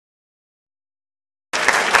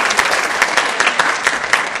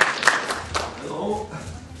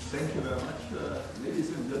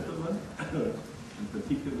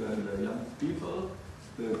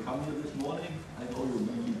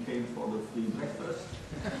breakfast.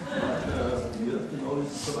 But you have to know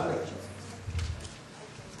this is a lecture.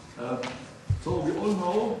 So we all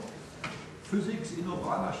know physics in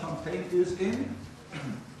Urbana-Champaign is in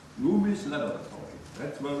Loomis laboratory.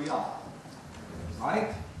 That's where we are.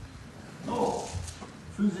 Right? No.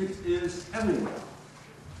 Physics is everywhere.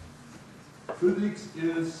 Physics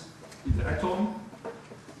is in the atom,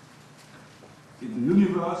 in the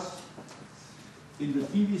universe, in the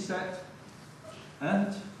TV set,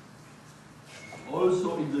 and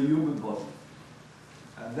also in the human body.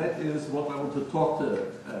 And that is what I want to talk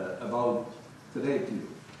about today to you.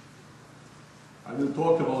 I will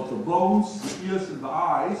talk about the bones, the ears, and the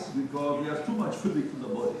eyes, because we have too much physics in the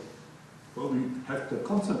body. So we have to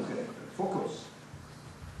concentrate and focus.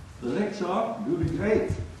 The lecture will be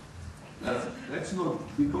great. That's not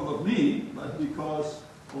because of me, but because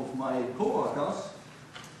of my co-workers,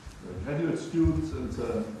 graduate students and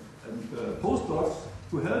postdocs,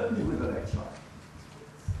 who helped me with the lecture.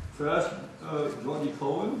 First, Johnny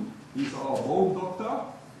Cohen, he's our bone doctor.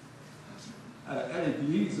 Eric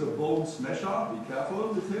Lee is a bone smasher, be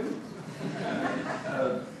careful with him.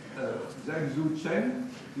 Zhang Zhu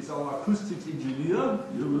Chen is our acoustics engineer.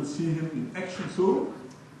 You will see him in action soon.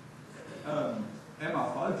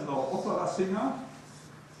 Emma Falk is our opera singer.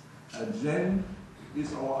 Jen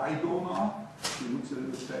is our eye donor. She looks a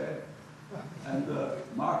little sad. And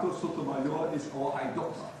Marco Sotomayor is our eye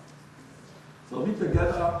doctor. So we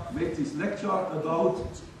together make this lecture about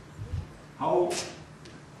how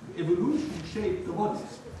evolution shaped the body.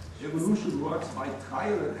 Evolution works by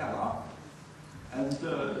trial and error. And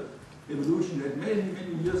evolution had many,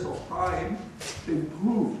 many years of time to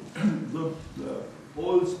improve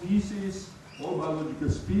all species, all biological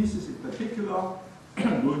species in particular,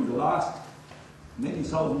 during the last many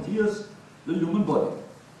thousand years, the human body.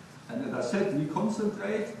 And as I said, we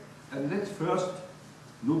concentrate, and let's first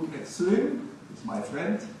look at Slim, it's my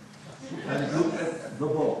friend, and look at the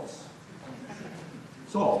bones.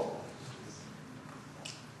 So,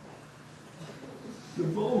 the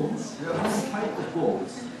bones, there are one type of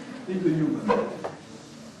bones in the human body.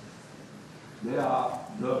 There are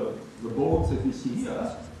the bones that we see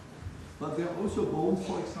here, but there are also bones,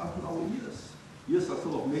 for example, our ears. Ears are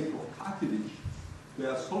sort of made of cartilage. They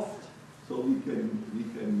are soft, so we can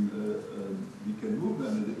move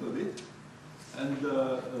them a little bit, and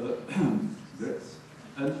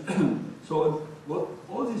so what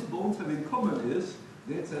all these bones have in common is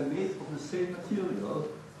that they're made of the same material,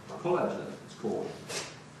 collagen it's called.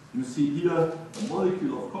 You see here a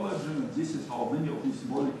molecule of collagen, and this is how many of these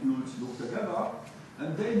molecules look together,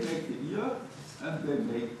 and they make the ear, and they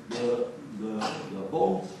make the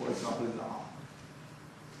bones, for example, in the arm.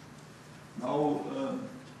 Now,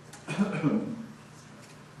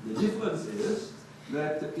 the difference is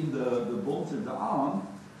that in the bones in the arm,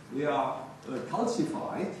 they are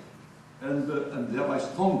calcified and thereby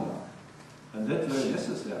stronger. And that's very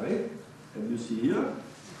necessary. And you see here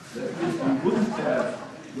that if we wouldn't have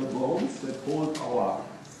the bones that hold our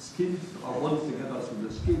skin, our bodies together through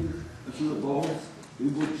the skin and through the bones, we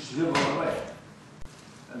would shrivel away.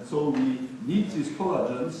 And so we need these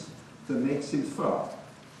collagens to make things firm.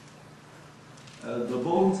 The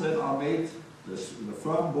bones that are made, the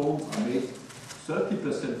firm bones are made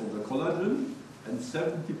 30% of the collagen and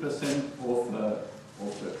 70% of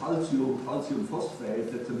the calcium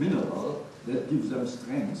phosphate, that's a mineral that gives them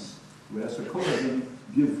strength, whereas the collagen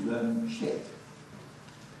gives them shape.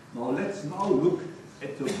 Now let's look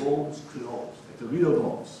at the bones close, at the real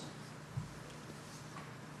bones.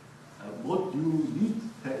 What you need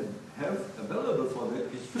to have available for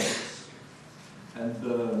that is physics. And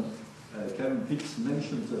Kevin Hicks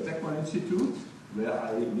mentioned the Beckman Institute, where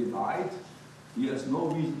I reside. He has no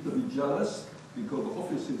reason to be jealous, because the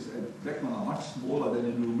offices at Beckman are much smaller than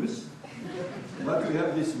in Loomis. But we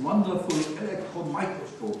have this wonderful electron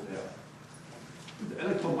microscope there. With the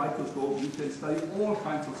electron microscope, you can study all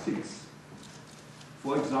kinds of things.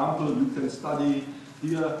 For example, you can study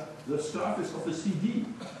here the surface of a CD.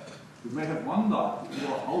 You may have wondered,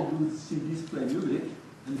 how do CDs play music?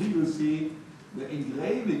 And here you see the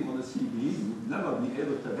engraving on a CD. You would never be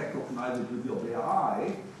able to recognize it with your bare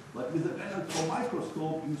eye, but with an electron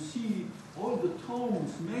microscope, you see all the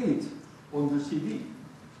tones made on the CD.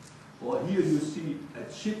 Or here you see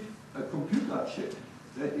a chip, a computer chip,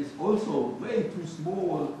 that is also way too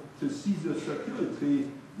small to see the circuitry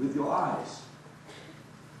with your eyes.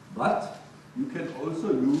 But you can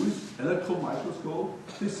also use electron microscope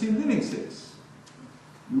to see living things.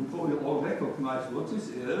 You probably all recognize what this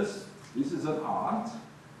is. This is an ant,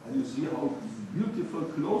 and you see how beautiful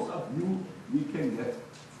close-up view we can get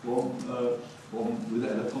with the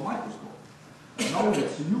electron microscope. And now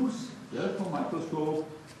let's use the electron microscope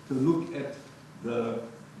to look at the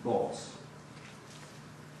bones.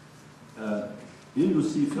 Here you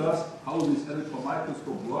see first how this electron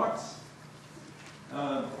microscope works.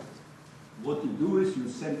 What you do is you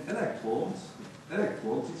send electrons.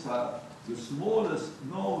 These are the smallest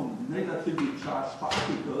known negatively charged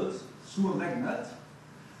particles through a magnet,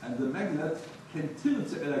 and the magnet can tilt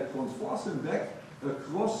the electrons forth and back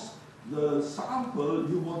across the sample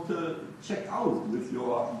you want to check out with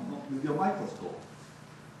your microscope.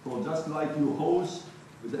 So just like you hose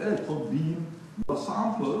with the electron beam your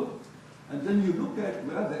sample, and then you look at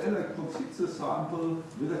where the electrons hit the sample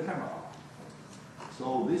with a camera.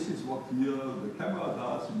 So this is what here the camera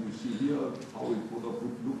does, and you see here how it would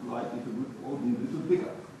look like if it would all be a little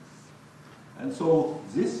bigger. And so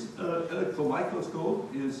this electron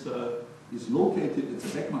microscope is located at the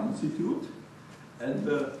Beckman Institute, and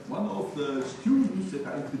one of the students that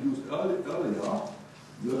I introduced earlier,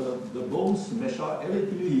 the bone smasher,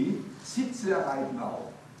 Eric Lee, sits there right now.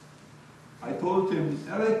 I told him,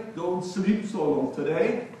 Eric, don't sleep so long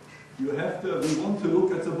today. We want to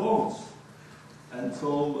look at the bones. And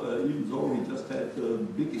so, even though he just had a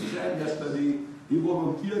big exam yesterday, he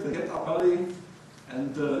volunteered to get up early,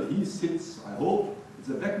 and he sits, I hope, at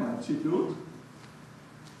the Beckman Institute.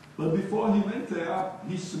 But before he went there,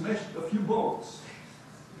 he smashed a few bones.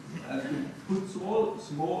 And he put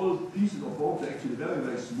small pieces of bones, actually very,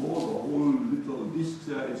 very small. The whole little disc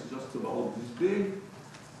there is just about this big.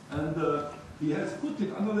 And he has put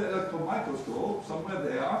it under the electron microscope somewhere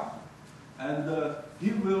there, and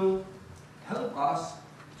he will help us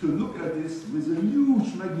to look at this with a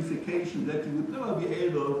huge magnification that you would never be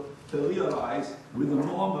able to realize with a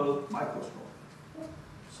normal microscope.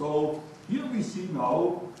 So here we see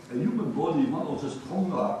now a human body, one of the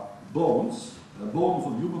stronger bones, a bone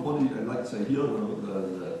from human body, I'd like to say here,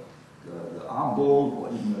 the arm bone or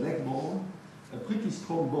even the leg bone, a pretty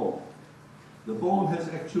strong bone. The bone has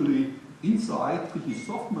actually inside pretty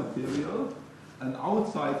soft material, and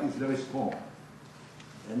outside is very strong.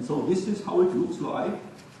 And so this is how it looks like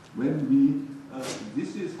when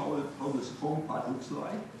this is how the strong part looks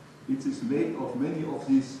like. It is made of many of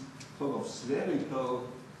these sort of spherical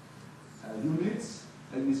units,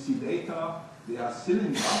 and you see later they are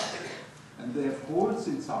cylinder, and they have holes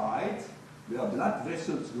inside where blood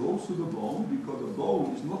vessels go through the bone, because the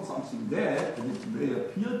bone is not something dead, and it may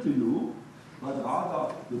appear to you, but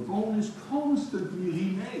rather the bone is constantly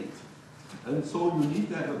remade. And so you need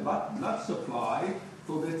to have a blood supply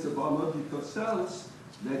so that the biological cells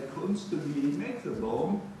that constantly remake the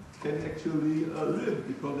bone can actually live,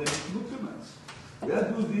 because they have nutriments.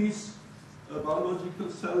 Where do these biological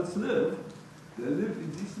cells live? They live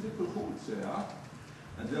in these little holes there,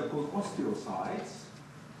 and they're called osteocytes.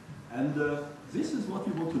 And this is what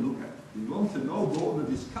we want to look at. We want to now go on a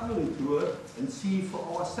discovery tour and see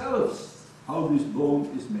for ourselves how this bone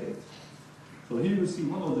is made. So here you see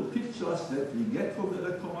one of the pictures that we get from the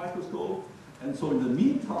electron microscope. And so in the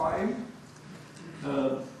meantime,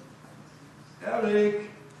 Eric,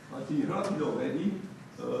 but he heard me already,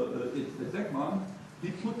 at Beckman,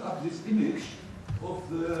 he put up this image of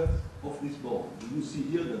this bone. You see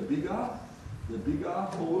here the bigger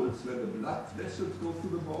holes where the blood vessels go to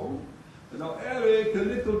the bone. And now Eric, a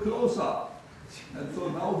little closer. And so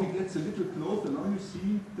now he gets a little closer. Now you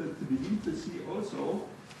see, to begin to see also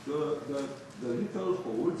the little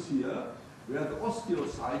holes here where the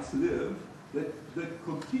osteocytes live that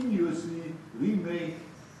continuously remake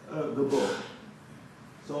the bone.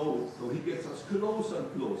 So he gets us closer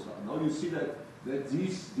and closer. Now you see that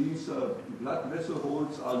these blood vessel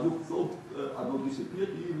holes are not disappeared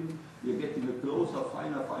even. You're getting a closer,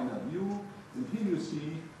 finer view. And here you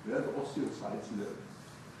see where the osteocytes live.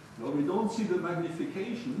 Now we don't see the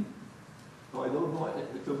magnification, so I don't know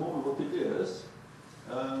at the moment what it is.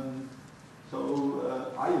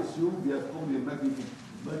 So I assume we have only a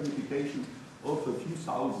magnification of a few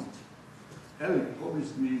thousand. Eric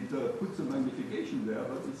obviously puts a magnification there,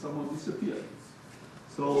 but it somehow disappeared.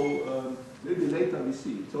 So maybe later we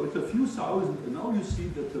see it. So it's a few thousand, and now you see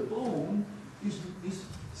that the bone is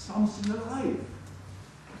something alive.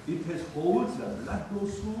 It has holes where blood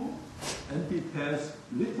goes through, and it has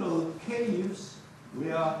little caves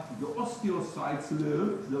where the osteocytes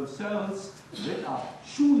live, the cells that are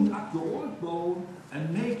chewing up the old bone and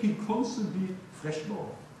making constantly fresh bone.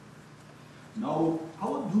 Now,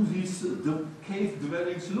 how do these the cave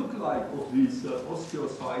dwellings look like of these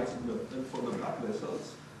osteocytes and for the blood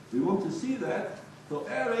vessels? We want to see that. So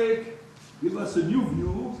Eric, give us a new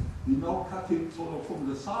view. We now cut it sort of from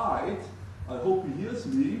the side. I hope he hears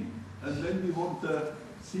me. And then we want to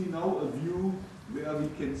see now a view where we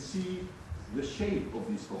can see the shape of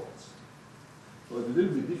these holes. So it's a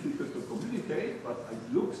little bit difficult to communicate, but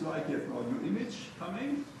it looks like you have now a new image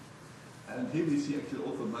coming. And here we see actually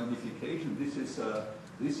also magnification. This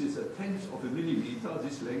is a tenth of a millimeter,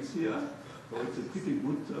 this length here. So it's a pretty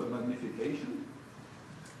good magnification.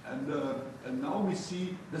 And now we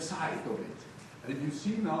see the side of it. And you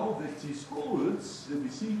see now that these holes that we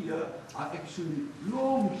see here are actually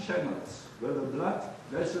long channels where the blood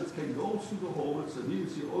vessels can go through the holes. And here you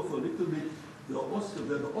see also a little bit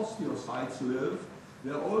where the osteocytes live.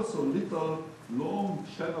 There are also little long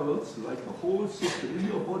channels like a whole system in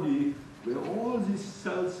your body where all these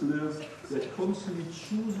cells live that constantly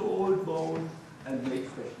chew the old bone and make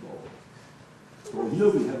fresh bone. So here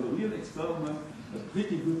we have a real experiment, a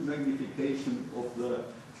pretty good magnification of the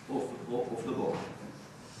bone.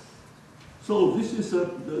 So this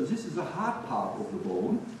is a hard part of the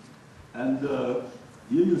bone, and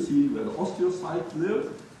here you see where the osteocytes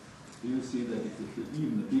live. Here you see that it is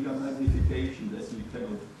even a bigger magnification that we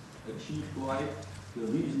cannot achieve quite. The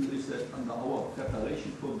reason is that under our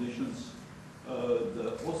preparation conditions,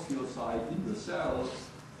 the osteocyte in the cell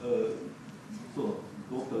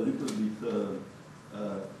got a little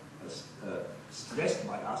bit stressed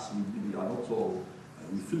by us. We are not so,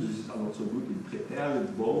 we physicists are not so good in preparing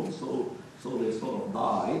bones, so they sort of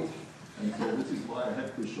died. And so this is why I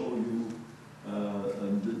have to show you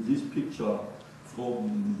this picture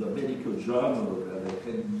from the medical journal where they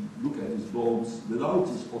can look at these bones without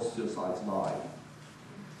these osteocytes dying.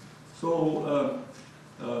 So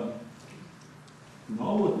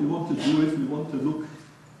now what we want to do is we want to look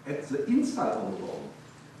at the inside of the bone.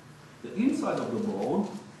 The inside of the bone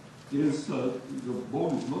is, the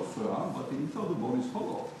bone is not firm, but the inside of the bone is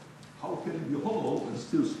hollow. How can it be hollow and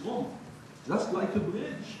still strong? Just like a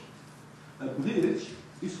bridge. A bridge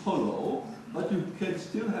is hollow, but you can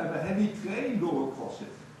still have a heavy train go across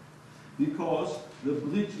it. Because the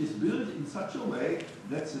bridge is built in such a way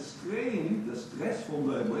that the strain, the stress from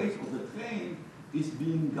the weight of the train is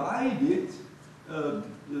being guided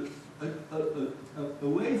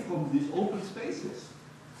away from these open spaces.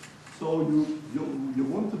 So you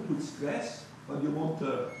want to put stress, but you want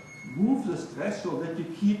to move the stress so that you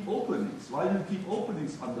keep openings. Why do you keep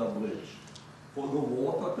openings under a bridge? For the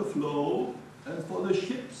water to flow and for the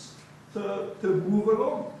ships to move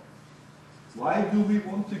along. Why do we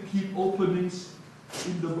want to keep openings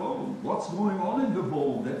in the bone? What's going on in the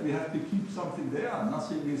bone that we have to keep something there?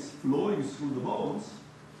 Nothing is flowing through the bones.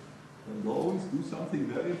 The bones do something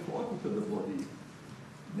very important to the body.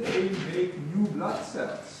 They make new blood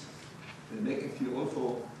cells. They make actually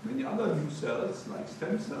also many other new cells, like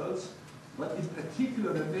stem cells, but in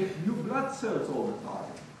particular they make new blood cells all the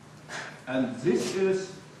time. And this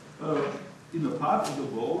is in a part of the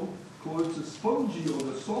bone called the spongy or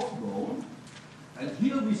the soft bone. And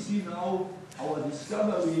here we see now our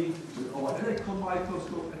discovery with our electron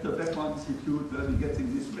microscope at the Beckman Institute, where we're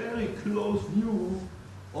getting this very close view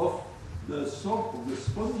of the soft, of the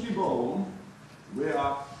spongy bone, where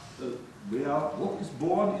what is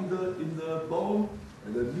born in the bone,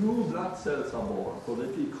 and the new blood cells are born, so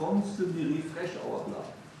that we constantly refresh our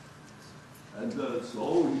blood. And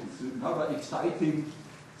so it's another exciting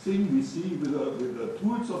thing we see with the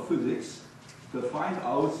tools of physics to find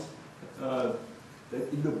out that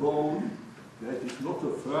in the bone that it's not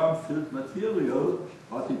a firm filled material,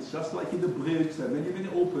 but it's just like in the bricks, there are many, many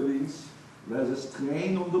openings where the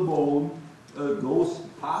strain on the bone goes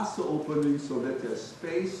past the openings so that there's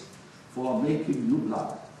space for making new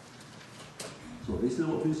blood. So this is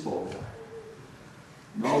what we saw there.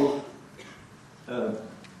 Now,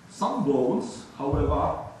 some bones,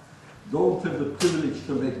 however, don't have the privilege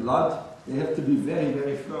to make blood. They have to be very,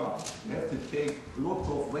 very firm. They have to take lots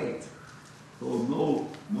of weight. So no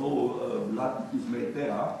blood is made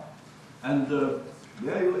there. And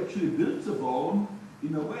there you actually build the bone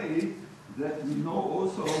in a way that we know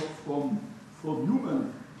also from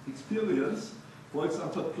human experience. For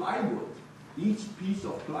example, plywood. Each piece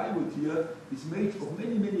of plywood here is made of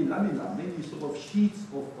many, many lamina, many sort of sheets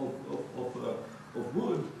of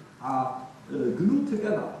wood are glued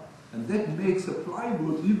together. And that makes a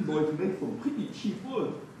plywood, even though it's made from pretty cheap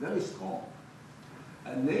wood, very strong.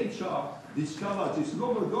 And nature discovered this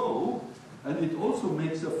long ago, and it also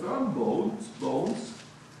makes a firm bones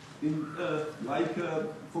in,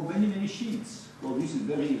 for many, many sheets. Well, this is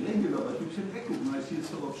very irregular, but you can recognize here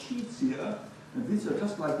sort of sheets here, and these are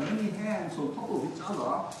just like many hands on top of each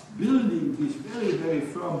other, building these very, very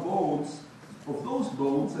firm bones of those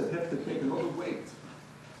bones that have to take a lot of weight.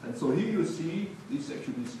 And so here you see this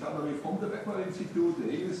actual discovery from the Beckman Institute.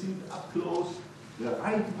 Here you see it up close.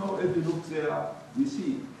 Right now, as you look there, we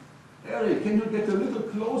see Eric, can you get a little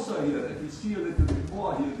closer here? Let me see a little bit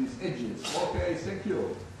more here, these edges. Okay, thank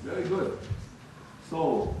you. Very good.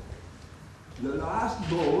 So, the last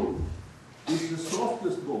bone is the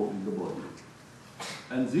softest bone in the body.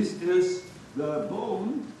 And this is the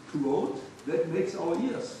bone, throat, that makes our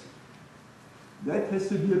ears. That has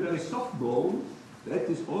to be a very soft bone. That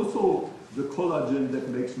is also the collagen that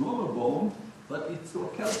makes normal bone, but it's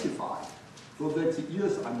so calcified. So that the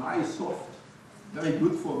ears are nice, soft. Very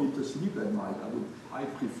good for me to sleep at night. I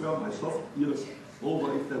prefer my soft ears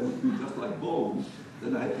over if they would be just like bone.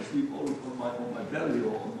 Then I had to sleep always on my belly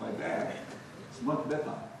or on my back. It's much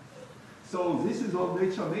better. So this is how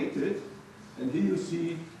nature made it. And here you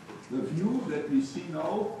see the view that we see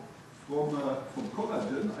now from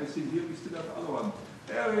collagen. I think here we still have the other one.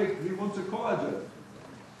 Eric, we want the collagen.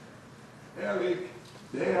 Eric,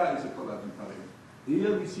 there is the collagen coming.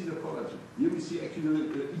 Here we see the collagen. Here we see actually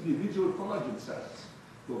the individual collagen cells.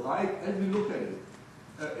 So right, and we look at it.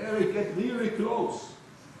 Eric, get really close.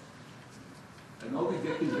 And now we're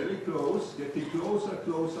getting very close, getting closer,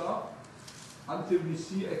 closer, until we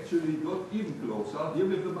see actually not even closer. Here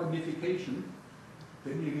with the magnification.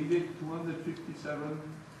 Can you read it? 257,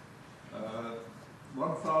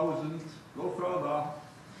 1000, go further.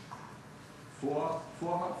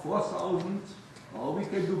 4,000. Oh, we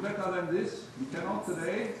can do better than this. We cannot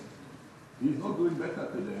today. He's not doing better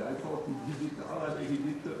today. I thought he did the other day, he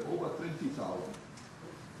did over 20,000,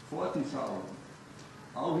 40,000.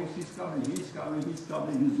 Oh, he's coming, he's coming, he's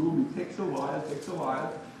coming. He's zooming. It takes a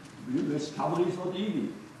while. The discovery is not easy.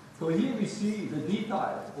 So here we see the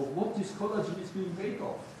detail of what this collagen is being made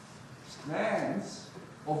of. Strands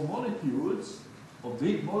of molecules, of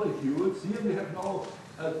big molecules. Here we have now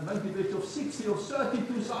a multiplicity of 60 of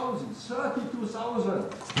 32,000. 32,000.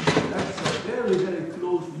 That's a very, very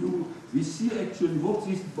close view. We see actually what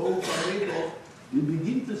these bones are made of. We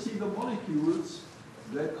begin to see the molecules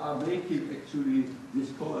that are making actually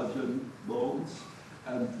these collagen bones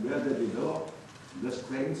and where they develop the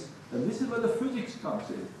strengths. And this is where the physics comes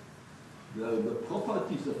in. The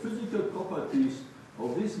properties, the physical properties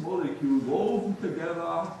of this molecule woven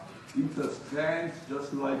together into strands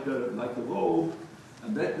just like a rope,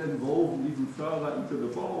 and that then woven even further into the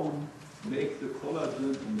bone, make the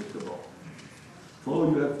collagen and make the bone. So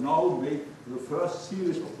you have now made the first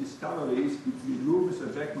series of discoveries between Loomis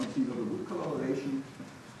and Beckman, a good collaboration,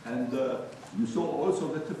 and you saw also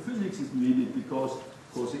that the physics is needed because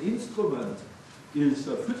the instrument is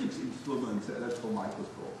a physics instrument, the electron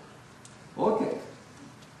microscope. Okay,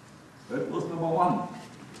 that was number one.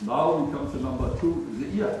 Now we come to number two, the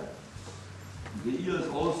ear. The ear is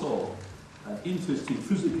also an interesting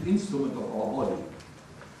physical instrument of our body.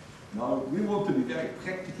 Now we want to be very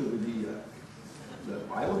practical with the ear.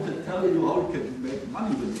 I want to tell you how you can make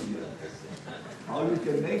money with the ear. How you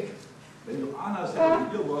can make, when you understand how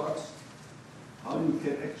the ear works, how you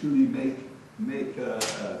can actually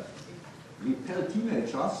repel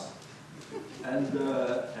teenagers and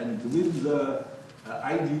win the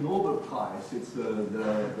IG Nobel Prize. It's the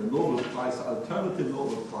Nobel Prize, alternative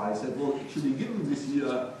Nobel Prize, that was actually given this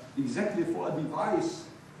year exactly for a device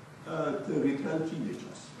to repel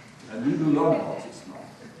teenagers. And we will learn about this now.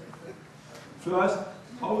 First,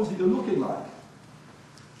 how is it looking like?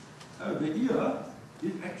 The ear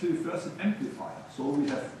is actually first an amplifier. So we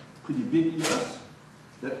have pretty big ears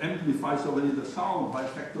that amplifies already the sound by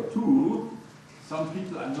factor 2. Some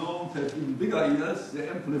people are known to have even bigger ears, they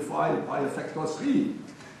amplify it by a factor 3.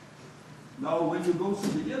 Now when you go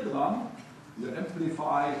through the eardrum, you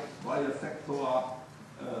amplify by a factor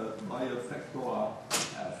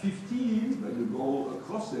 15 when you go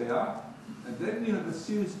across there, and then you have a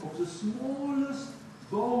series of the smallest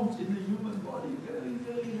bones in the human body, very,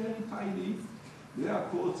 very, very tiny. They are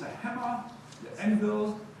called the hammer, the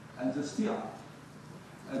anvil, and the steer.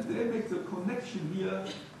 And they make the connection here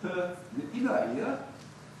to the inner ear.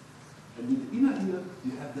 And in the inner ear,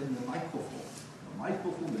 you have then the microphone. The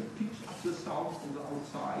microphone that picks up the sound from the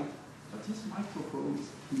outside. But this microphone is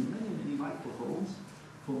many, many microphones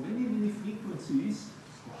for many, many frequencies,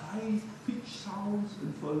 for high-pitched sounds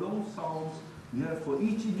and for low sounds. You have for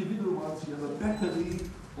each individual ones, you have a battery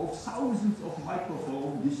of thousands of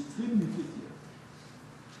microphones distributed here.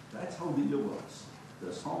 That's how the ear works.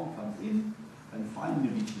 The sound comes in and finally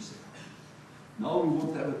reaches there. Now we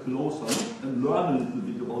want to have a closer look and learn a little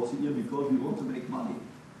bit about the ear because we want to make money.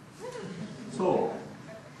 So,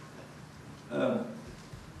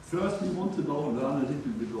 first we want to now learn a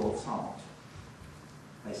little bit about sound.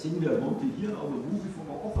 I think we are going to hear now the movie from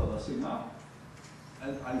an opera singer,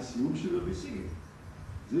 and I assume she will be singing.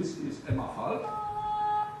 This is Emma Falk.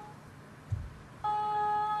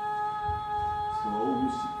 So we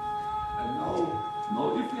see.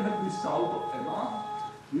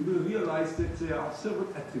 we will realize that there are several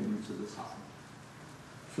attributes of the sound.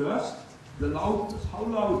 First, the loudness. How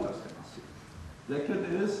loud does Emma sing? Second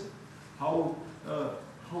is how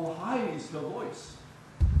high is her voice?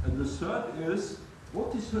 And the third is,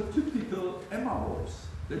 what is her typical Emma voice?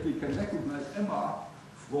 That we can recognize Emma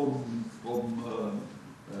from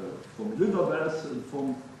Elizabeth and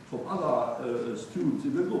from other students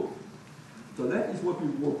in the group. So that is what we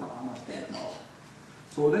want to understand now.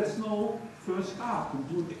 So let's now first start and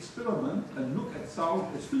do an experiment and look at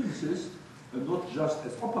sound as physicists and not just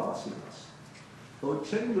as opera singers. So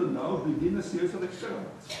Chen will now begin a series of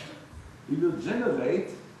experiments. He will generate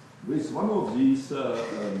with one of these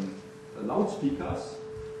loudspeakers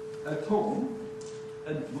a tone,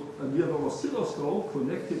 and we have an oscilloscope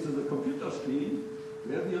connected to the computer screen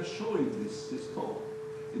where we are showing this tone.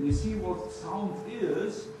 And you see what sound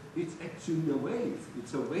is, it's actually a wave.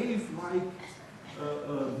 It's a wave-like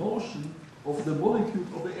motion of the molecule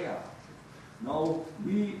of the air. Now,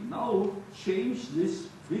 we now change this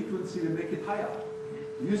frequency and make it higher.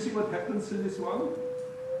 Do you see what happens to this one?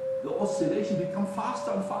 The oscillation becomes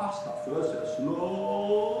faster and faster. First they're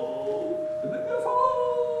slow, and then they're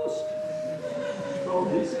fast. So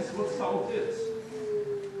this is what sound is.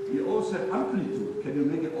 We also have amplitude. Can you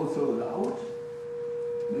make it also loud?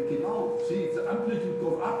 Make it loud. See, the amplitude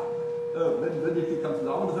goes up. When it becomes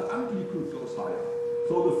louder, the amplitude goes higher.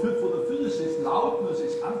 So for the physicist, loudness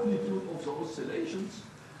is amplitude of the oscillations,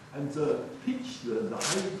 and the pitch, the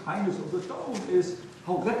highness of the tone is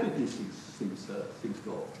how rapidly things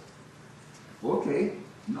go. Okay,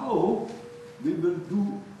 now we will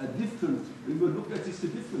look at this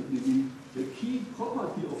differently. The key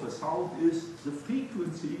property of a sound is the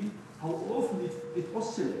frequency, how often it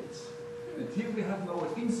oscillates. And here we have now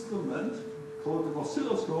an instrument called an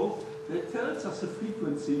oscilloscope that tells us the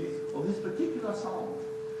frequency of this particular sound.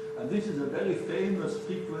 And this is a very famous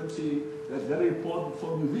frequency that's very important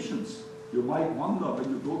for musicians. You might wonder when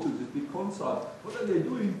you go to this big concert, what are they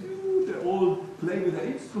doing? They all play with the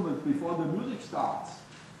instrument before the music starts.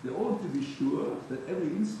 They all want to be sure that every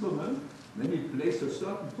instrument, when it plays a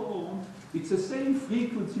certain tone, it's the same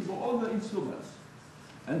frequency for all the instruments.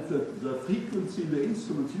 And the frequency the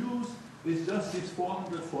instruments use is just this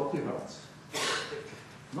 440 Hertz.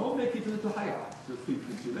 Now make it a little higher, the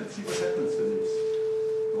frequency. Let's see what happens to this.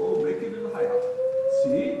 Oh, make it a little higher.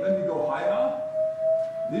 See, when we go higher,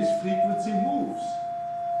 this frequency moves.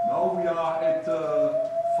 Now we are at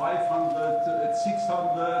 500, at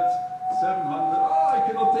 600, 700. Ah, I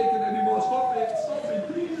cannot take it anymore. Stop it,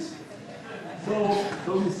 please.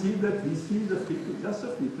 So we see the frequency, just the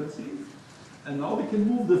frequency. And now we can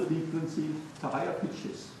move the frequency to higher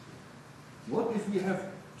pitches. What if we have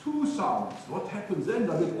two sounds? What happens then?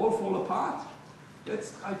 Does it all fall apart?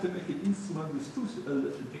 Let's try to make an instrument with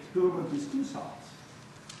an experiment with two sounds.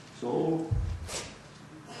 So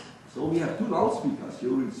we have two loudspeakers.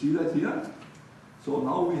 You will see that here. So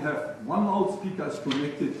now we have one loudspeaker is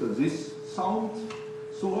connected to this sound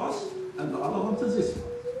source, and the other one to this one.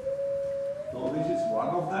 So this is one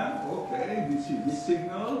of them. Okay, we see this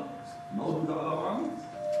signal. Now do the other one.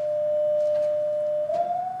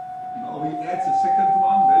 Now we add the second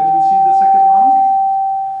one. Where do you see the second one?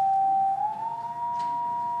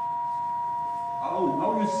 Oh,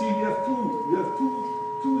 now you see we have two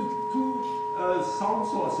sound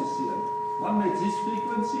sources here. One makes this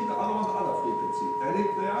frequency, the other one the other frequency. Add it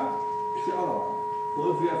there, the other one. So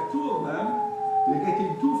if we have two of them, we're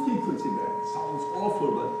getting two frequency bands. Sounds awful,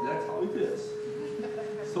 but that's how it is.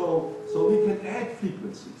 So we can add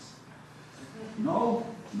frequencies. Now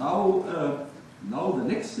the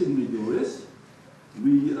next thing we do is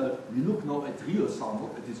we look now at real sound,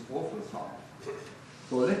 not at this awful sound.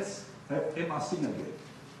 So let's have Emma sing again.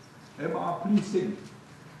 Emma, please sing.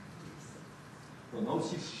 So now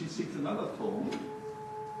she sings another tone.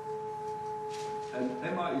 And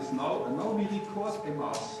Emma is now, and now we record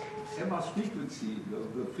Emma's frequency,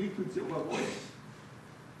 the frequency of her voice.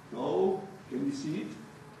 So, can you see it?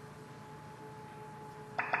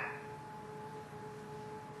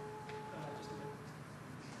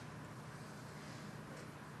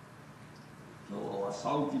 So our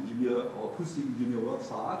sound engineer, our acoustic engineer works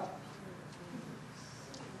hard.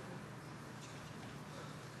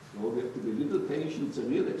 So we have to be a little patient, it's a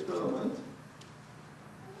real experiment.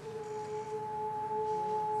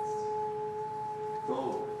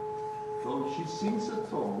 So she sings a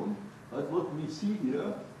tone, but what we see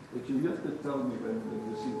here, actually you have to tell me when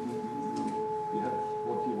you see you have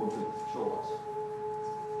what you want to show us.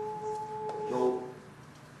 So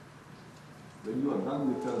when you are done,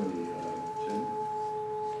 you tell me, Chen.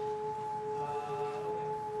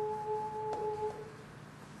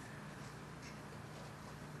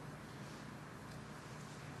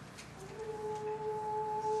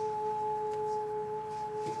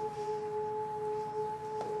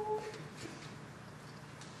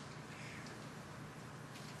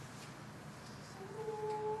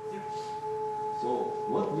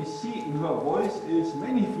 what we see in her voice is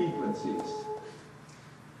many frequencies.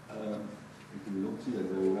 You don't see it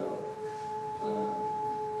very well.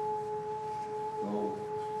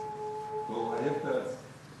 So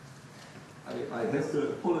I have to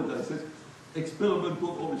apologize. That experiment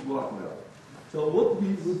won't always work well. So what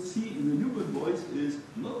we would see in a human voice is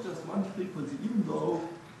not just one frequency, even though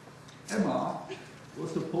Emma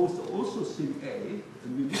was supposed to also sing A,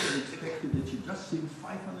 and we would have expected that she just sings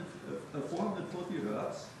 440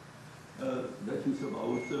 hertz. That is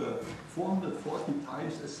about 440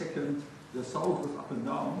 times a second. The sound was up and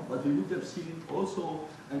down, but we would have seen also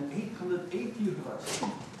an 880 hertz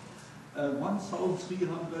peak,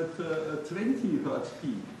 1320 hertz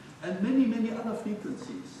peak, and many, many other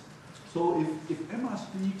frequencies. So if Emma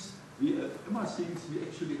speaks, Emma sings, we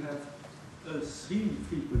actually have 3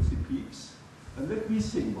 frequency peaks. And let me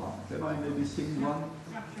sing one. Can I maybe sing one?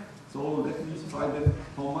 So let me try then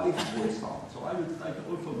how my voice sounds. So I will try to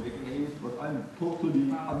also make A, but I'm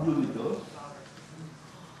totally unmusical.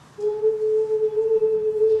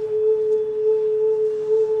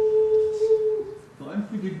 So I'm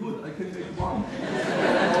pretty good. I can make one.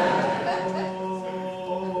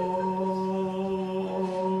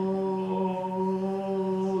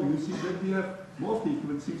 You see that we have more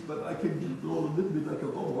frequencies, but I can blow a little bit like a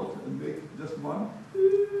robot and make just one.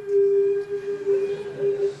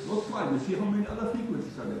 Not quite. You see how many other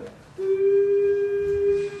frequencies are there?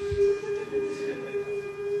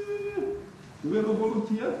 Do we have a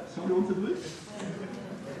volunteer? Somebody want to do it?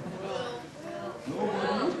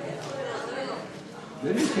 Nobody?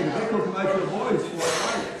 Then you can recognize your voice for a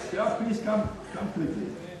while. Yeah, please come quickly.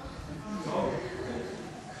 So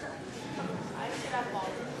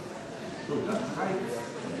just try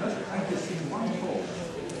to sing one tone.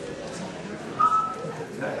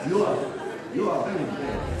 You are very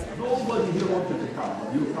brave. Nobody here wanted to come,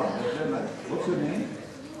 but you come. What's your name?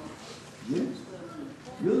 Jim?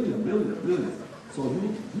 William. So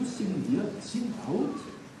you sing here, sing out,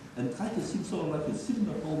 and try to sing sort of like a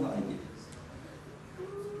similar tone I did.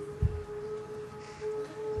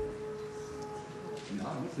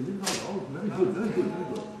 Yeah, it's a little out. Very good.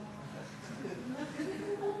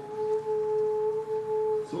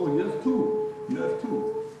 So you have two.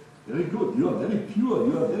 Very good. You are very pure.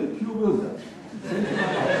 William. Thank you very much.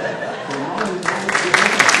 So now we know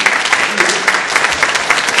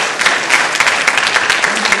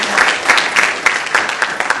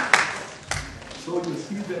So you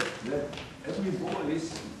see that every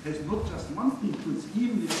voice has not just one frequency,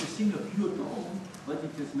 even if you sing a pure tone, but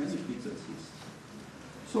it has many frequencies.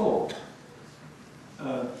 So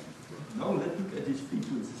now let's look at these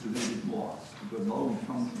frequencies a little bit more, because now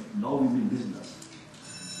we mean business.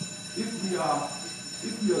 If we are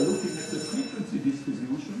looking at the frequency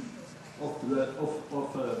distribution of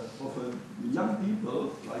young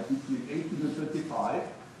people, like between 18 and 35,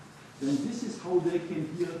 then this is how they can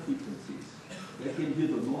hear frequencies. They can hear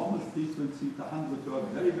the normal frequency, the 100 hertz,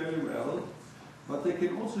 very, very well, but they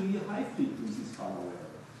can also hear high frequencies rather well.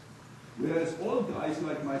 Whereas all guys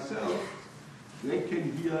like myself, they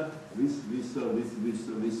can hear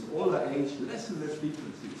with older age less and less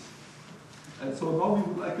frequencies. And so now we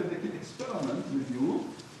would like to make an experiment with you.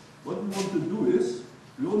 What we want to do is,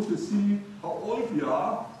 we want to see how old we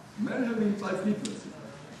are measuring by frequency.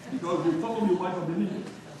 Because we probably might not believe it.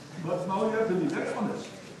 But now you have to be very honest.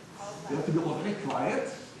 You have to be all very quiet.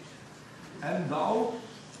 And now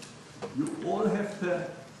you all have to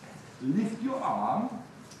lift your arm,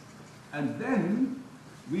 and then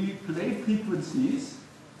we play frequencies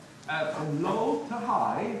from low to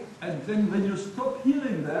high, and then when you stop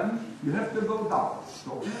hearing them, you have to go down.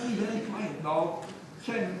 So very, very quiet now.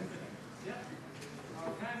 Chen. Yeah.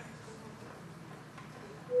 Okay.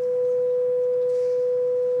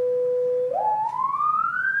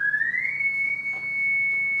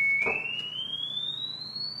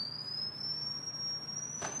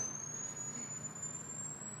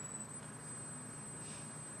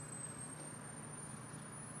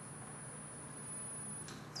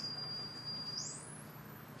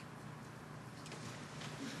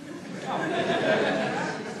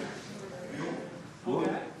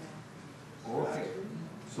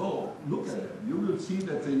 See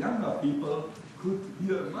that the younger people could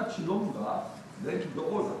hear much longer than the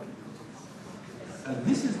older people. And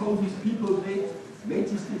this is how these people made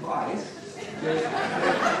this device. They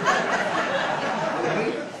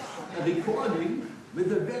made a recording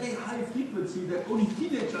with a very high frequency that only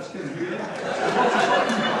teenagers can hear.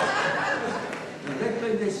 And that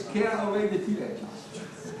way they scare away the teenagers.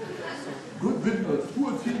 Good business,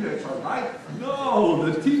 poor teenagers, right? No,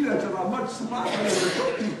 the teenagers are much smarter than the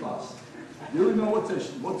shopkeepers. You know what the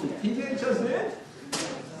teenagers did?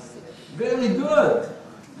 very good.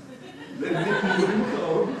 They make the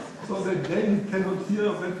window so that David cannot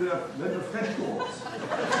hear when the Fred goes.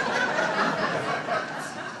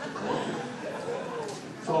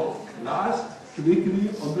 So, last, quickly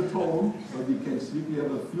on the tone, but we can sleep, we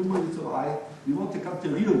have a few minutes of eye. We want to come to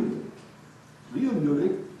real music. Real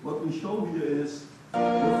music, what we show here is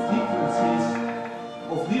the frequencies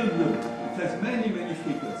of real music. It has many, many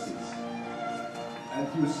frequencies. And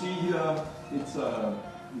you see here, it's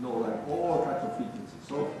like all kinds of frequencies.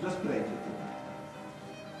 So just play it.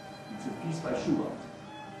 It's a piece by Schubert.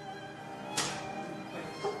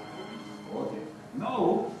 Okay.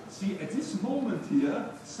 Now, see, at this moment here,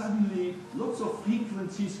 suddenly lots of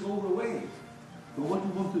frequencies go away. So what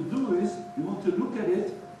you want to do is, you want to look at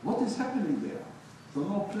it, what is happening there? So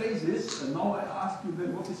now play this, and now I ask you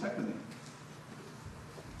then what is happening.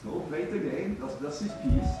 So play it again, that's this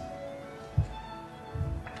piece.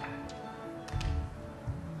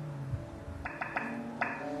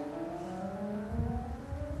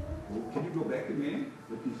 Oh, can you go back again?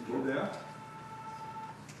 Let me go there.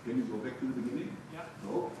 Can you go back to the beginning? Yeah.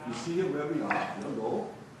 No? You see here where we are. Here, go.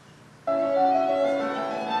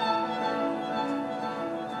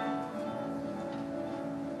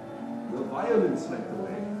 The violins went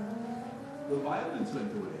away. The violins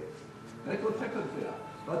went away. That's what happened there.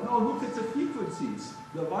 But now look at the frequencies.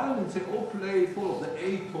 The violins, they all play full of the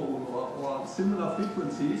A tone or similar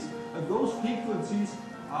frequencies. And those frequencies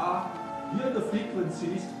are, here the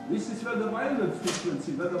frequencies, this is where the violin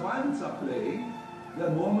frequency, where the violins are playing, their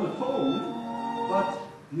normal tone. But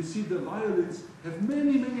you see the violins have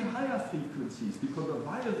many, many higher frequencies because the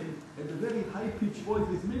violin has a very high-pitched voice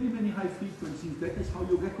with many, many high frequencies. That is how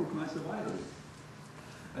you recognize the violin.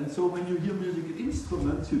 And so when you hear musical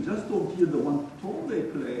instruments, you just don't hear the one tone they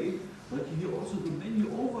play, but you hear also the many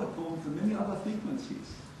overtones and many other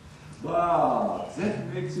frequencies. But that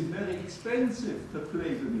makes it very expensive to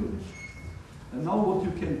play the music. And now what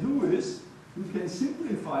you can do is, you can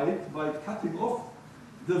simplify it by cutting off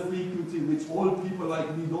the frequency which all people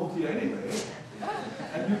like me don't hear anyway.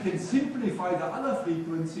 And you can simplify the other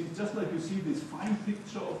frequencies, just like you see this fine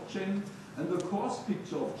picture of Chen and the coarse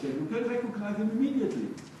picture of Chen. You can recognize them immediately.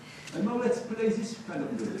 And now let's play this kind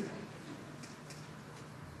of music.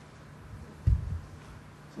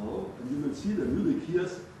 So, and you will see the music here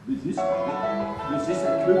with this equipment,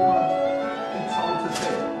 it sounds the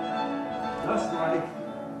same. Just like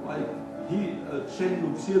Chen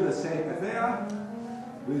looks here the same as there,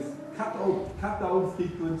 with cut down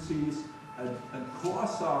frequencies and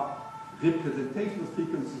coarser representational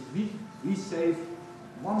frequencies. We save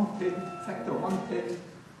 1/10, factor 1/10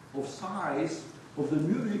 of size of the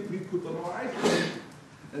music we put on our iPod.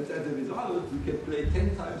 And as a result, we can play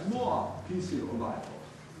 10 times more pieces on the iPod.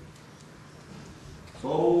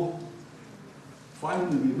 So,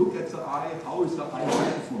 finally, we look at the eye. How is the eye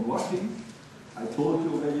microphone working? I told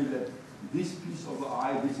you already that this piece of the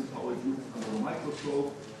eye, this is how it looks under the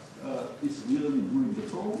microscope, is really doing the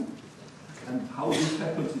tone. And how this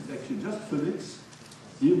happens is actually just physics.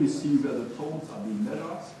 Here we see where the tones are being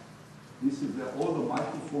measured. This is where all the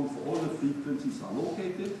microphones for all the frequencies are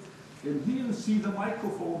located. And here you see the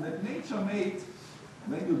microphone that nature made.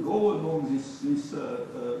 When you go along this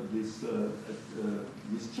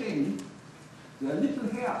chain, there are little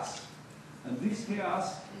hairs. And these hairs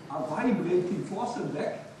are vibrating forth and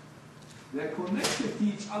back. They are connected to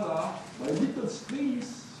each other by little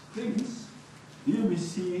springs. Here we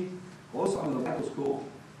see, also under the microscope,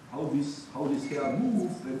 how this hair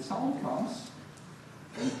moves when sound comes.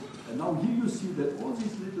 And now here you see that all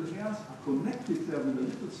these little hairs are connected there with a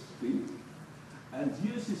little spring. And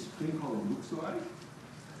here's the spring, how it looks like.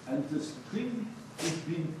 And the spring is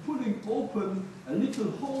being pulling open a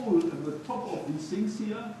little hole at the top of these things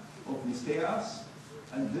here, of these hairs.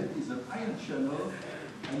 And that is an ion channel.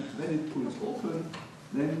 And when it pulls open,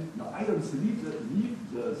 then the ions leave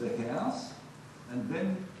the hairs. And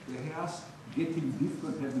then the hairs having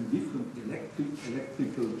different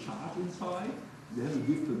electrical charge inside. They have a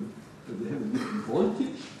different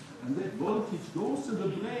voltage, and that voltage goes to the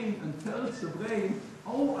brain and tells the brain,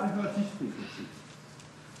 oh, I heard this frequency.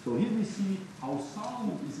 So here we see how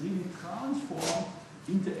sound is really transformed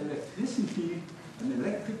into electricity, an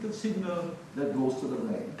electrical signal that goes to the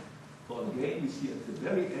brain. So again, we see at the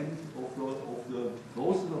very end of the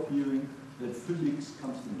process of hearing that physics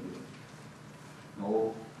comes into it.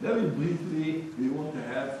 Now, very briefly, we want to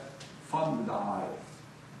have fun with the eye.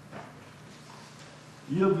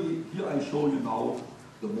 Here I show you now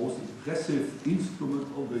the most impressive instrument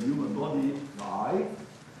of the human body, the eye.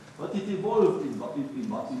 But it evolved in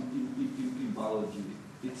biology.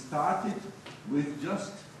 It started with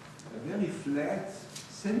just a very flat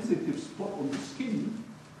sensitive spot on the skin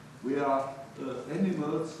where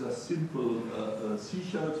animals, the simple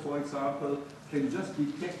seashells, for example, can just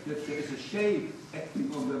detect that there is a shade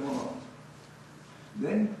acting on them or not.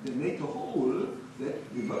 Then they make a hole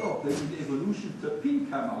that developed in evolution the pin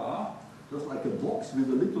camera, just like a box with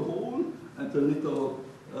a little hole and a little,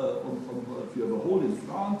 if you have a hole in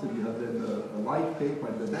front and you have then a white paper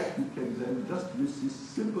at the back, you can then just with this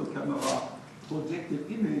simple camera project an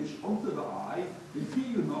image onto the eye. And here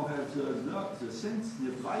you now have the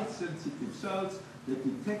sensitive, light-sensitive cells that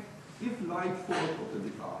detect if light falls onto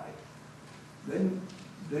the eye.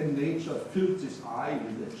 Then nature filled this eye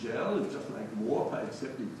with a gel, just like water,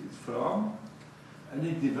 except it's firm. And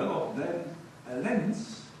it developed then a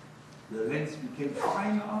lens. The lens became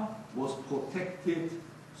finer, was protected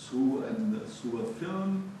through a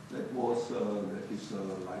film that was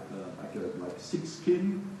like thick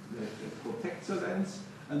skin that protects the lens.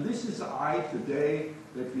 And this is the eye today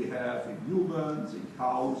that we have in humans, in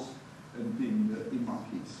cows, and in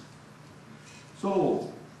monkeys.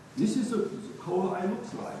 So this is how the eye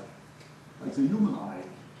looks like the human eye.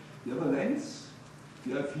 You have a lens.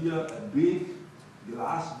 You have here a big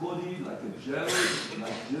glass body, like a gel,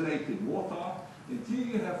 like gelated water. And here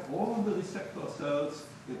you have all the receptor cells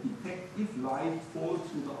that detect if light falls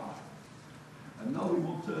through the eye. And now we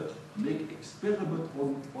want to make experiment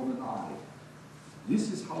on an eye.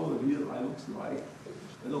 This is how a real eye looks like.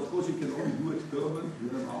 And of course you can only do experiment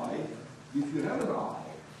with an eye if you have an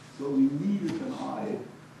eye. So we needed an eye.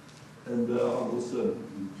 And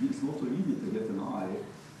it's not so easy to get an eye.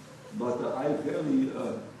 But I have very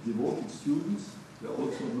devoted students. They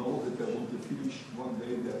also know that they want to finish one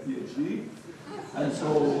day their PhD. And so,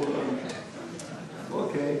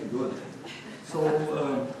 okay, good.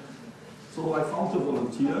 So I found a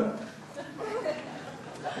volunteer.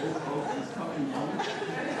 It's coming on.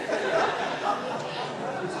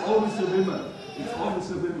 It's always a woman. It's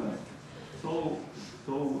always a woman. So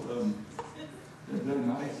very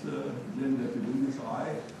nice, Glenn, that you do this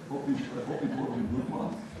eye. I hope it will be a good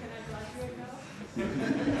one.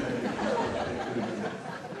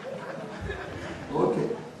 Okay,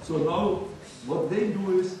 so now what they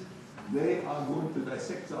do is they are going to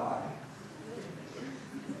dissect the eye.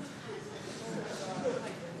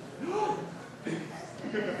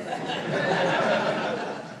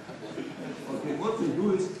 Okay, what they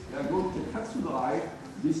do is they are going to cut through the eye.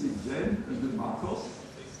 This is Jen and the Marcos.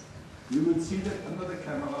 You will see that under the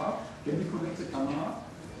camera. Can we connect the camera?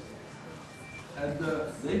 And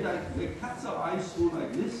they cut the eye through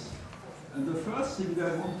like this. And the first thing they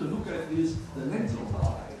want to look at is the lens of the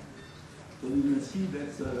eye. So you will see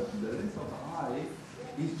that the lens of the eye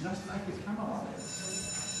is just like a camera lens.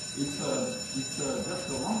 It's just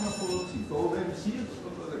a wonderful thing. So when you see it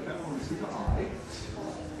under the camera, we see the eye.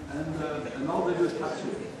 And now they will touch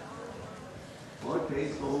it.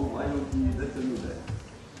 Okay, so why don't we let them do that?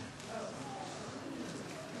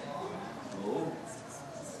 So,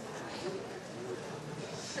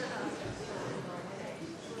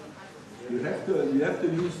 you have to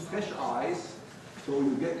use fresh eyes, so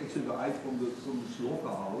you get actually the eyes from the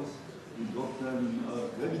slaughterhouse. We got them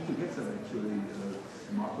ready to get them actually,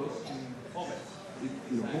 Marcos.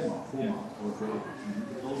 In Homa. Okay.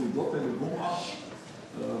 So we got them in Homa,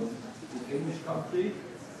 in English country.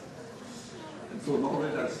 And so now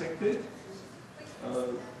they're dissected.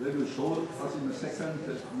 They will show us in a second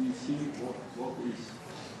that we see what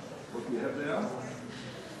we have there.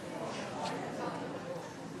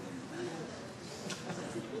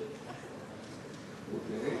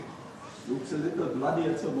 Okay, looks a little bloody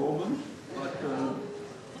at the moment, but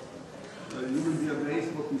you will be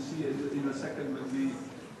amazed what we see in a second when we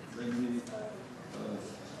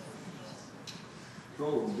so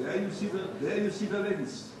there you see the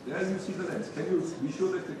lens. There you see the lens. Can you be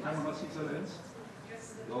sure that the camera sees the lens?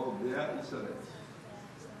 Yes. So there is the lens.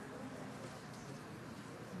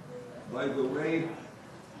 By the way,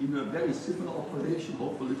 in a very similar operation,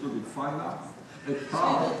 hopefully a little bit finer, at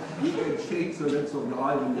car, you can change the lens of the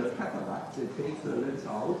eye when you have cataract. They take the lens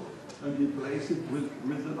out and replace it with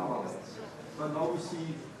another lens. So now we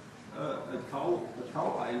see a cow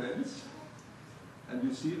eye lens, and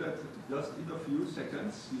you see that just in a few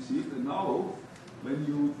seconds, you see it. And now, when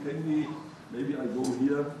you maybe I go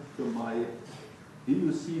here to here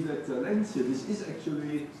you see that the lens here, this is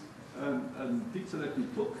actually a picture that we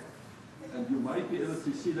took, and you might be able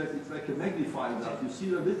to see that it's like a magnifying glass. You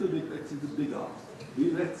see a little bit, it's a bit bigger.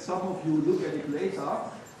 We let some of you look at it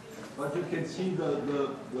later, but you can see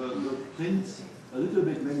the prints a little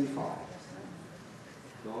bit magnified.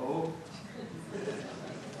 So,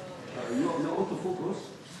 your autofocus.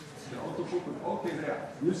 The autofocus, okay, there.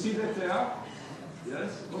 You see that there?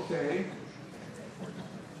 Yes? Okay.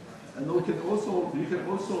 And you can also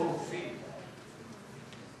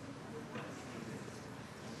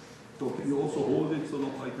so can you also hold it sort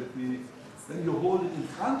of like that then you hold it in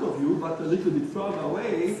front of you, but a little bit further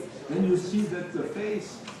away, then you see that the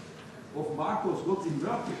face of Marcos looks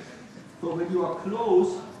inverted. So when you are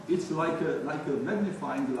close, it's like a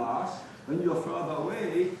magnifying glass. When you are further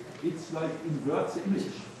away, it's like inverts the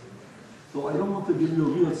image. So I don't want to give you a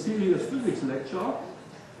real serious physics lecture.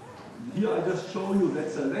 Here I just show you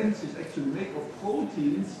that the lens is actually made of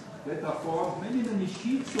proteins that are formed many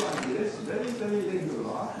sheets like this, very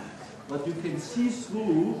regular, but you can see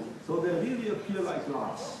through, so they really appear like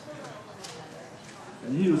glass.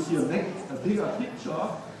 And here you see a bigger picture,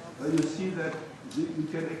 where you see that you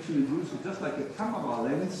can actually use it just like a camera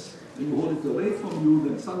lens. When you hold it away from you,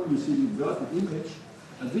 then suddenly you see the inverted image.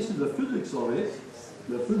 And this is the physics of it.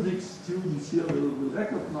 The physics students here will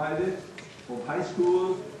recognize it from high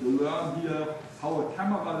school. You learn here how a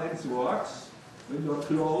camera lens works. When you're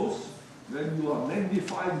close, then you are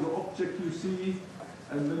magnifying the object you see,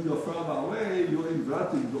 and when you're further away, you're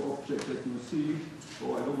inverting the object that you see.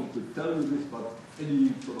 So I don't want to tell you this, but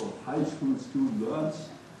any sort of high school student learns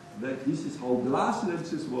that this is how glass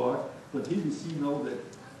lenses work. But here we see now that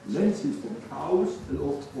lenses from cows, and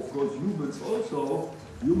of course humans also,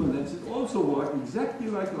 human lenses also work exactly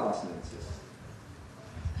like glass lenses.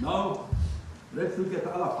 Now, let's look at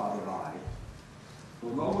the other part of the eye. So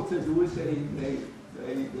now what they do is they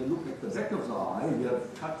look at the back of the eye. We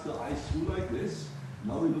have cut the eye through like this.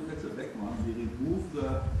 Now we look at the back one. We remove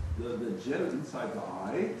the gel inside the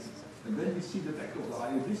eye, and then we see the back of the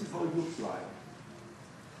eye. This is how it looks like.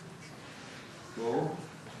 So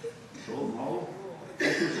now,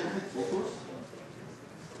 focus on it, focus.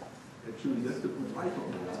 Actually, you have to put light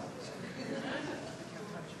on there.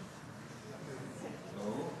 So,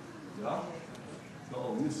 yeah.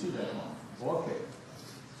 So you see that one. Okay.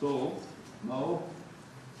 So now,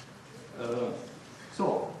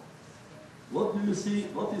 what do you see?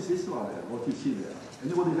 What is this one there? What you see there?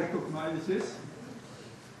 Anybody recognize this?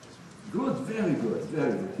 Good, very good,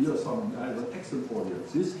 very good. Here I have an excellent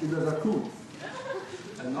audience. This is a raccoon.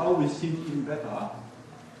 And now we see it even better.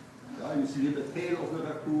 Yeah, you see the tail of the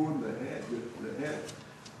raccoon, the head.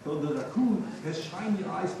 So the raccoon has shiny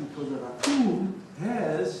eyes because the raccoon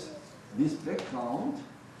has this background.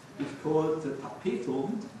 It's called the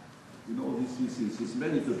tapetum. You know, this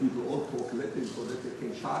medical people all talk Latin so that they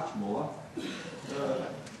can charge more.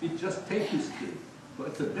 It's just tapestry. So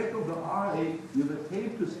at the back of the eye, you have a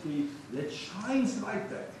tapestry that shines like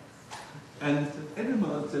that. And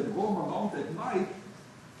animals that roam around at night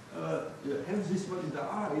have this one in the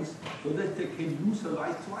eyes so that they can use the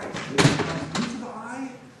light twice. When it comes into the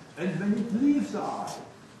eye and when it leaves the eye.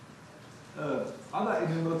 Other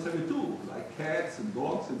animals have it too, like cats and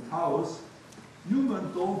dogs and cows.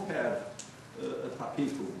 Humans don't have a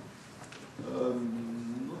tapetum.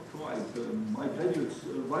 Not quite. My graduates,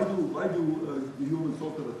 why do humans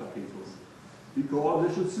don't have a tapetum? Because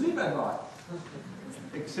they should sleep at night.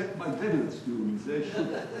 Except my graduate students, they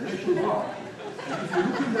should not. And if you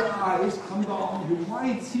look in their eyes, come down, you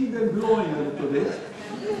might see them glowing a little bit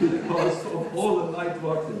because of all the night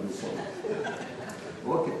work they do.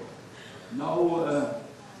 Okay. Now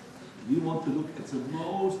we want to look at the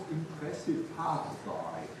most impressive part of the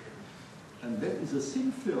eye. And that is a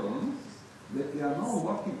thin film that we are now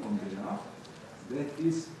working on there that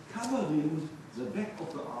is covering the back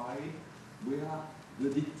of the eye where the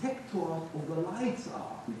detector of the lights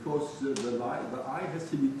are, because the eye has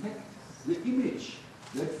to detect the image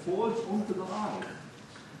that falls onto the eye.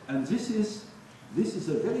 And this is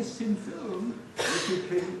a very thin film that you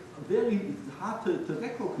can very hard to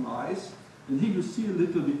recognize. And here you see a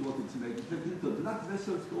little bit what it's making. The blood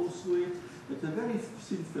vessels go through it. It's a very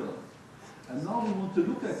thin film. And now we want to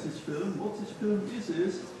look at this film. What this film is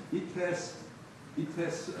it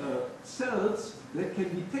has cells that can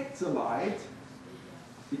detect the light.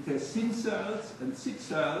 It has thin cells and thick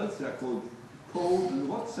cells. They're called cold and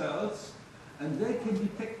hot cells. And they can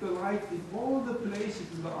detect the light in all the places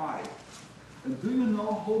in the eye. And do you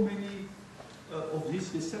know how many of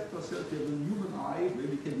these receptor cells we have in the human eye where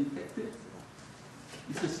we can detect it?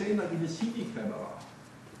 It's the same like in a CD camera.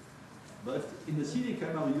 But in the CD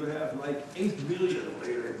camera you have like 8 million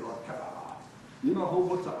camera. You know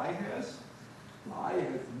what the eye has? The eye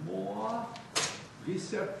has more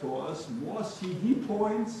receptors, more CD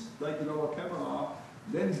points, like in our camera,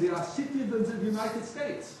 than there are citizens in the United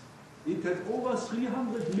States. It has over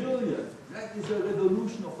 300 million. That is a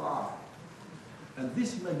revolution of art. And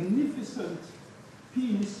this magnificent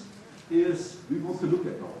piece is, we want to look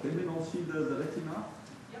at now. Can we now see the retina?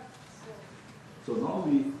 Yep. So now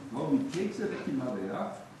we take the retina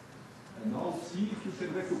there, and now see if you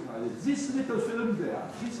can recognize it. This little film there,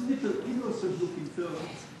 this little innocent looking film,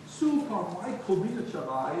 super micro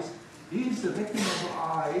miniaturized, is the retina of the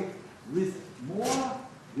eye with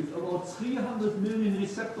about 300 million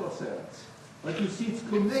receptor cells. But you see it's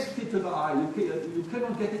connected to the eye. You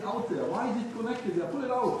cannot get it out there. Why is it connected there? Pull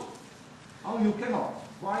it out. How you cannot?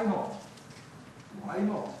 Why not? Why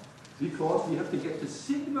not? Because we have to get the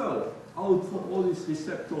signal out from all these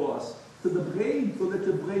receptors to the brain so that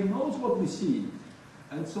the brain knows what we see.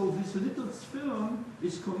 And so this little film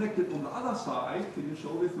is connected on the other side. Can you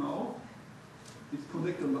show it now? It's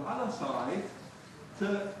connected on the other side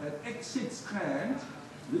to an exit strand.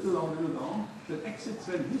 Little down, that exit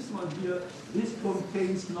strand, this one here, this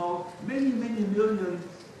contains now many million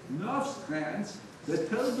nerve strands that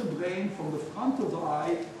tell the brain from the front of the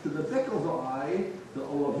eye to the back of the eye, to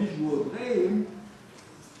our visual brain,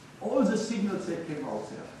 all the signals that came out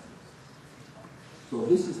there. So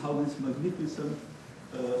this is how this magnificent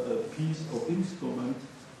piece of instrument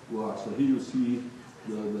works. So here you see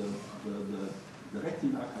the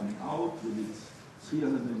retina coming out with its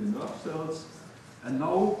 300 million nerve cells. And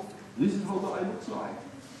now, this is how the eye looks like.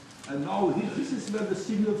 And now, this is where the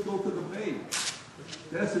signals go to the brain.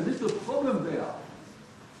 There's a little problem there.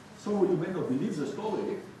 Some of you may not believe the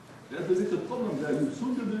story. There's a little problem there. You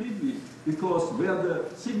soon will believe me. Because where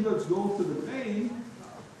the signals go to the brain,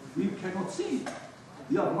 we cannot see.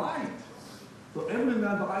 We are blind. So everywhere in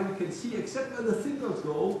the eye we can see, except where the signals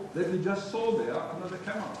go that we just saw there under the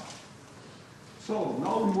camera. So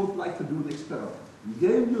now we would like to do the experiment. We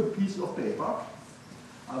gave you a piece of paper.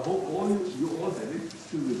 I hope you all have it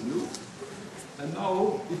still with you. And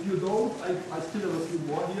now, if you don't, I still have a few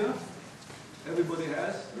more here. Everybody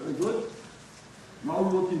has, very good. Now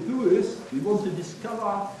what we do is, we want to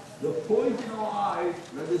discover the point in our eye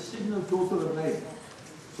where the signals go to the brain.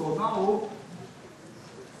 So now,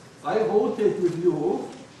 I rotate with you,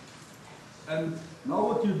 and now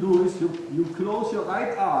what you do is, you close your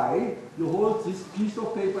right eye, you hold this piece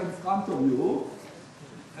of paper in front of you,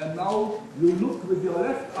 and now you look with your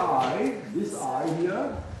left eye, this eye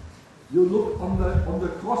here, you look on the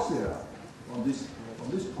crosshair, on this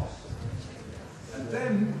cross. And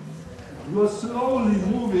then you are slowly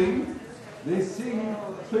moving this thing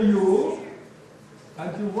to you,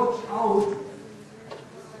 and you watch out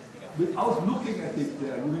without looking at it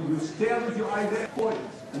there. You stare with your eye there, point,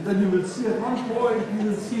 and then you will see at one point, you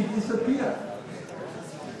will see it disappear.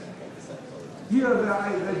 Here the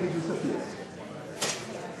eye already disappears.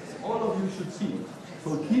 All of you should see it.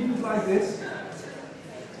 So keep it like this.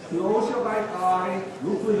 Close your right eye,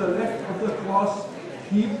 look with the left of the cross,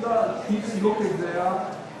 keep looking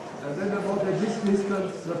there, and then about at this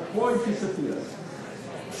distance, the point disappears.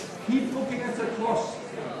 Keep looking at the cross.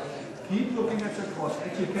 Keep looking at the cross.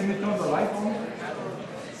 Actually, can you turn the light on?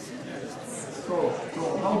 So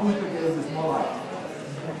now do it again with more light.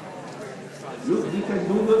 We can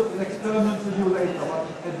do the experiment with you later, but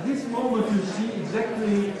at this moment you see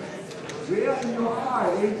exactly where in your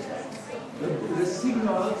eye the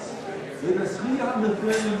signals with the 300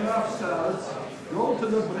 million nerve cells go to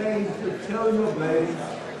the brain to tell your brain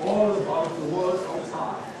all about the world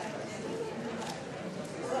outside.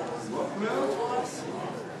 Work well?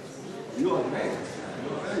 You are great. You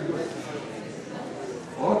are very good.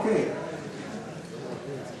 Okay.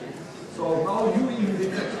 So now you even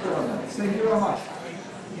did the experiment. Thank you very much.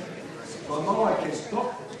 So now I can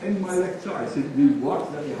stop in my lecture. I think we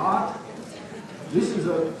worked very hard. This is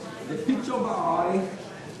the picture of the eye.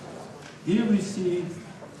 Here we see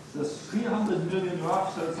the 300 million nerve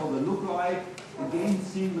cells, how they look like. Again,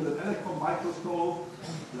 seen with an electron microscope.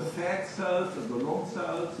 The fat cells and the long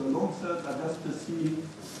cells. The long cells are just to see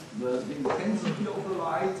the intensity of the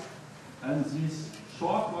light, and these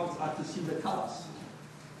short ones are to see the colors.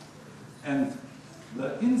 And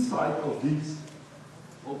the inside of these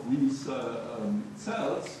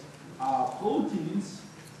cells are proteins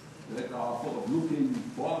that are sort of looking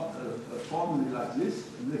formally like this,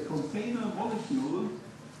 and they contain a molecule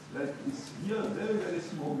that is here, a very, very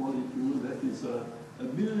small molecule that is a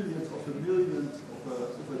millionth of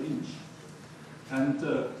an inch. And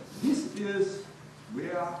this is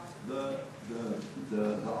where the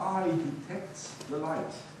eye detects the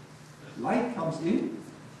light. Light comes in,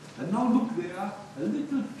 and now look there, a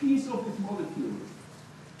little piece of this molecule.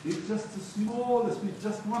 It's just the smallest, with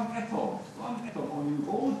just one atom only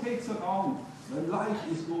rotates around. The light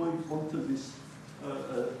is going onto this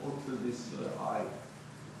eye.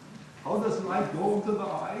 How does light go into the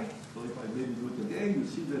eye? So if I maybe do it again, you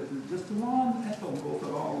see that just one atom goes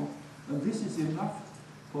around, and this is enough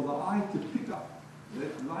for the eye to pick up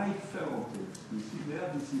that like ferrophores, you see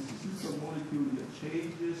there, this is a silicon molecule that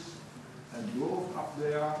changes and grows up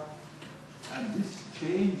there, and this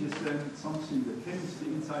change is then something, the chemistry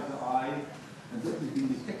inside the eye, and that is being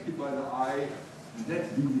detected by the eye, and that's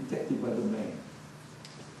being detected by the brain.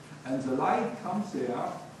 And the light comes there,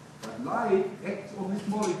 but light acts on this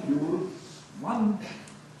molecule one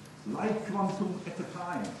light quantum at a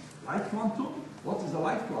time. Light quantum? What is a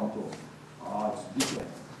light quantum? It's different.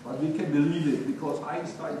 But we can believe it because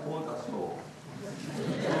Einstein told us so.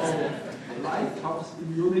 So the light comes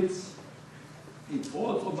in units, it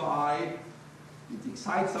falls on the eye, it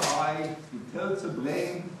excites the eye, it tells the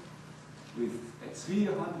brain with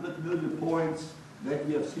 300 million points that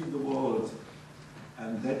we have seen the world.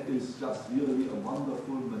 And that is just really a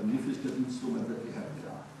wonderful, magnificent instrument that we have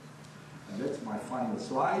there. And that's my final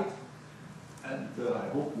slide. And I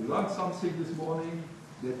hope you learned something this morning,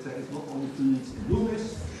 that there is not only physics in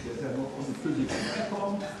Loomis, that there are not only physics in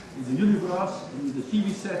atom, in the universe, in the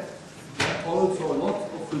TV set, there are also a lot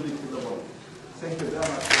of